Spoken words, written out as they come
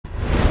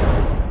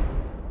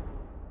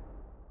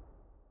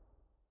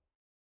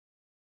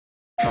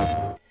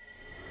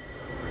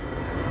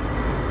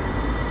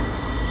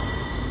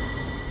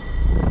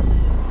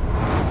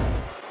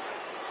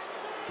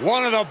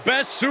One of the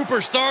best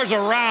superstars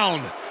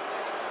around.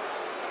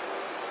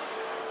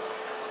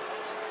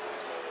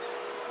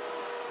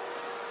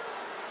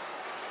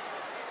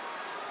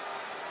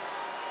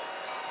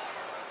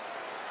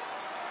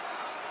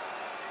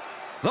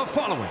 The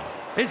following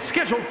is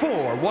scheduled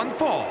for one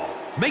fall.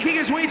 Making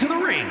his way to the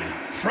ring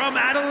from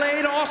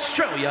Adelaide,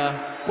 Australia,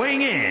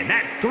 weighing in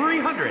at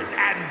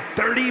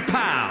 330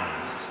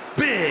 pounds,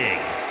 Big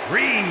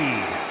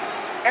Reed.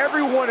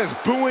 Everyone is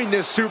booing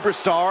this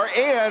superstar,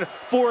 and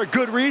for a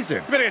good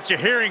reason. You better get your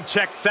hearing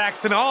checked,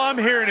 Saxton. All I'm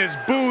hearing is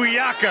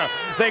booyaka.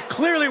 They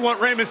clearly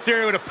want Rey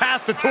Mysterio to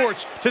pass the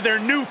torch to their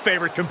new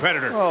favorite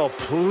competitor. Oh,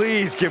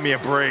 please give me a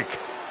break.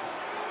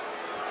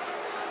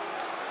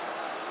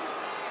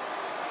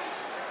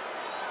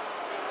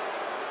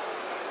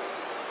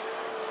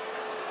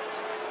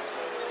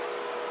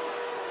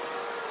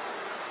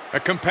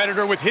 A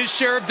competitor with his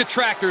share of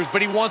detractors,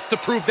 but he wants to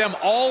prove them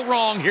all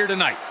wrong here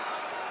tonight.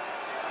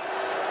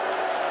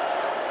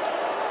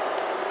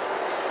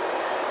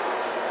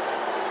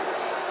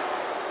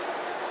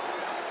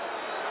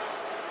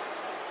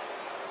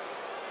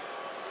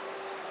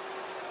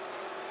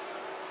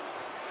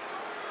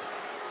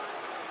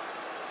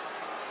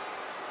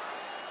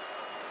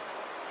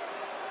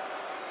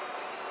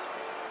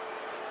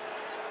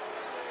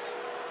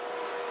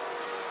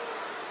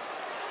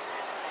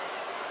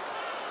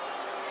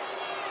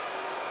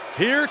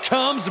 Here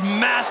comes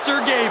Master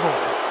Gable.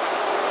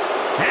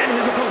 And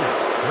his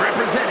opponent,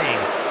 representing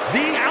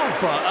the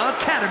Alpha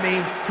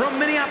Academy from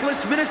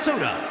Minneapolis,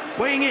 Minnesota,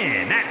 weighing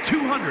in at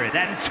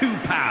 202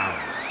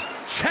 pounds,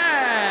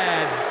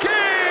 Chad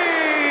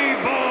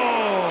Gable.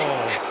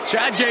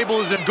 Chad Gable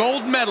is a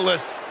gold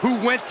medalist who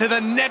went to the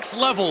next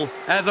level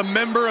as a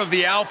member of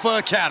the Alpha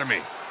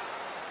Academy.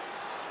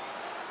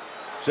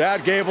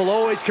 Chad Gable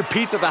always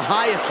competes at the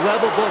highest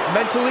level, both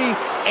mentally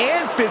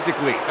and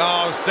physically.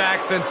 Oh,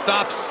 Saxton,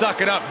 stop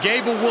sucking up.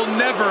 Gable will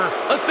never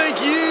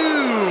thank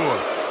you.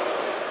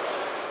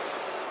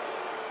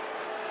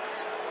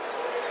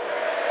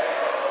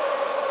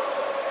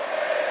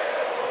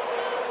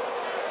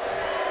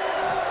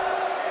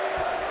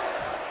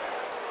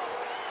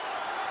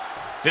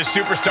 This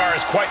superstar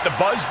has quite the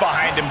buzz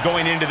behind him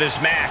going into this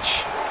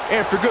match.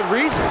 And for good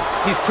reason.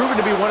 He's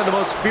proven to be one of the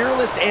most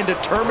fearless and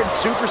determined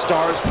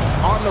superstars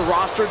on the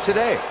roster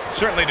today.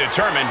 Certainly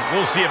determined.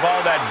 We'll see if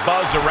all that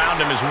buzz around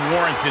him is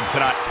warranted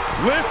tonight.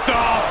 Lift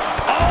off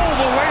all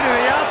the way to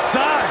the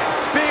outside.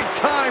 Big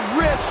time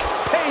risk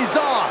pays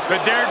off.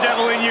 The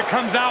daredevil in you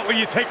comes out when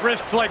you take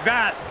risks like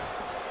that.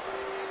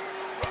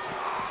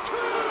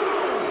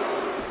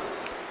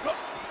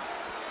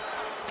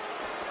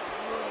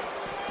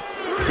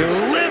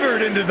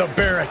 Delivered into the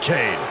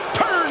barricade.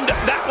 Turned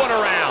that one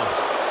around.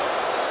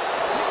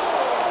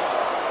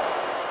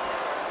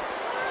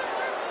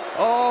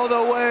 All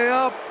the way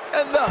up,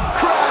 and the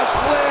crash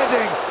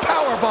landing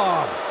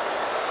powerbomb.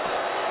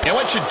 And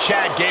what should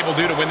Chad Gable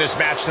do to win this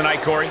match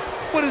tonight, Corey?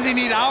 What does he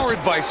need our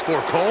advice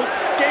for, Cole?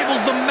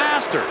 Gable's the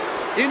master.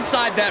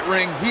 Inside that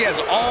ring, he has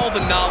all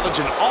the knowledge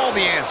and all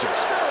the answers.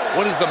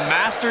 What does the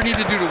master need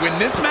to do to win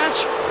this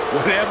match?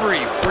 Whatever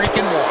he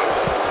freaking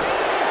wants.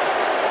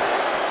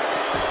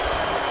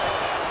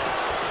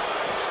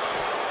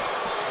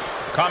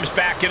 Comes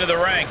back into the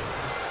ring.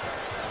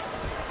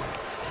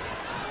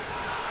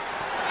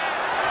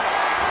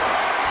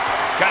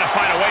 Got to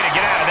find a way to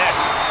get out of this.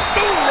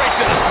 Ooh, right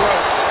to the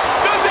throat.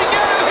 Does he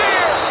get it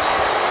here?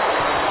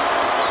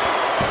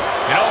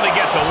 It only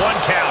gets a 1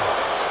 count.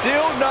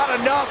 Still not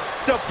enough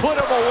to put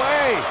him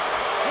away.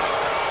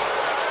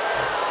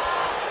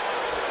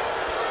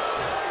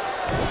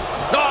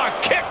 Oh,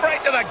 kick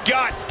right to the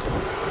gut.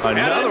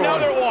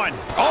 Another one.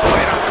 Oh,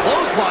 and a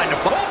clothesline to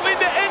hoping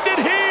to end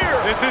it here.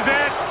 This is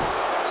it.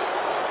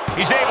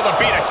 He's able to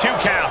beat a 2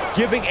 count.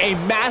 Giving a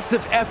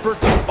massive effort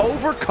to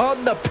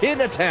overcome the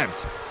pin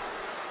attempt.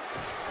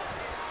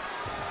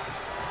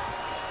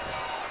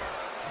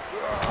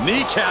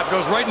 Kneecap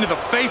goes right into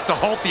the face to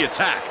halt the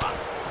attack.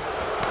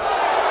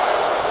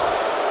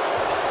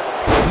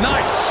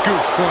 Nice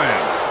scoop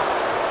slam.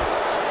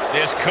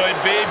 This could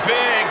be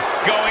big.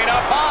 Going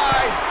up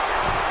high.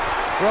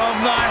 From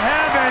the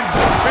heavens,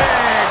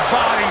 big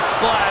body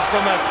splash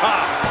from the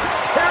top.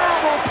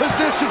 Terrible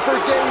position for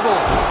Gable.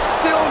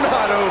 Still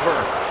not over.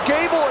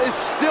 Gable is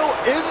still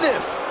in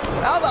this.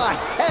 How the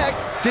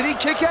heck did he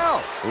kick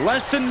out?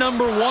 Lesson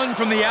number 1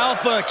 from the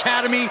Alpha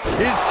Academy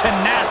is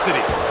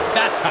tenacity.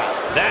 That's how.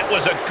 That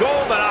was a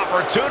golden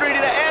opportunity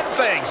to end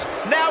things.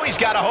 Now he's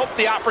got to hope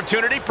the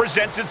opportunity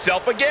presents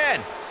itself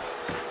again.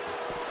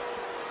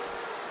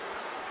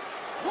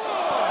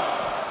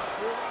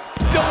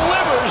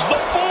 Delivers the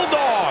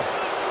Bulldog.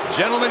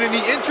 Gentlemen, in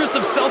the interest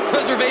of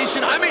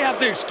self-preservation, I may have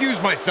to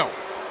excuse myself.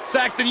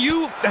 Saxton,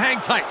 you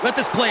hang tight. Let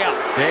this play out.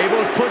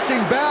 Gable's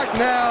pushing back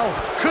now.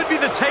 Could be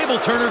the table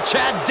turner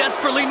Chad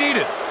desperately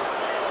needed.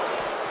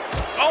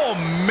 Oh,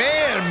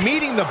 man,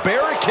 meeting the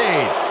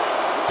barricade.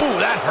 Ooh,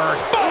 that hurt.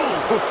 Boom!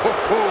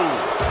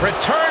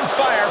 Return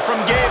fire from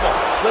Gable.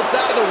 Slips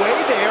out of the way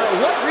there.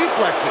 What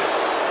reflexes?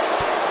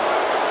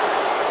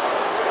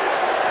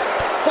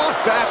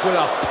 fought back with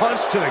a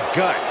punch to the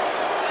gut.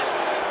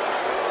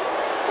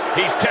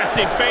 He's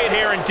testing fate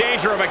here, in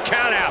danger of a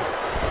countout.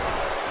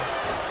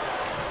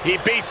 He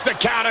beats the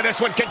counter. This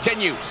one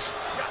continues.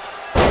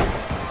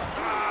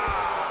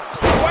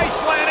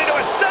 Wasteland into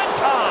a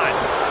senton.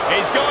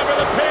 He's going for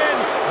the pin.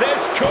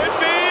 This could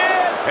be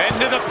it.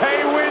 Into the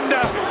pay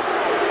window.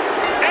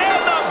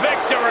 And the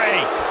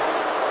victory.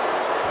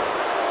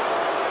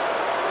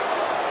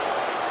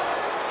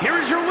 Here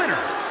is your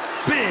winner,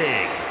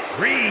 Big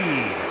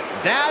Reed.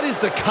 That is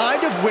the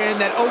kind of win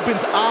that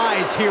opens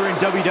eyes here in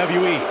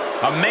WWE.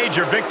 A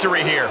major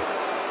victory here.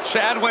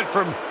 Chad went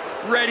from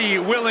ready,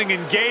 willing,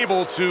 and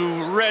Gable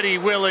to ready,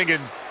 willing,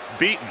 and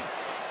beaten.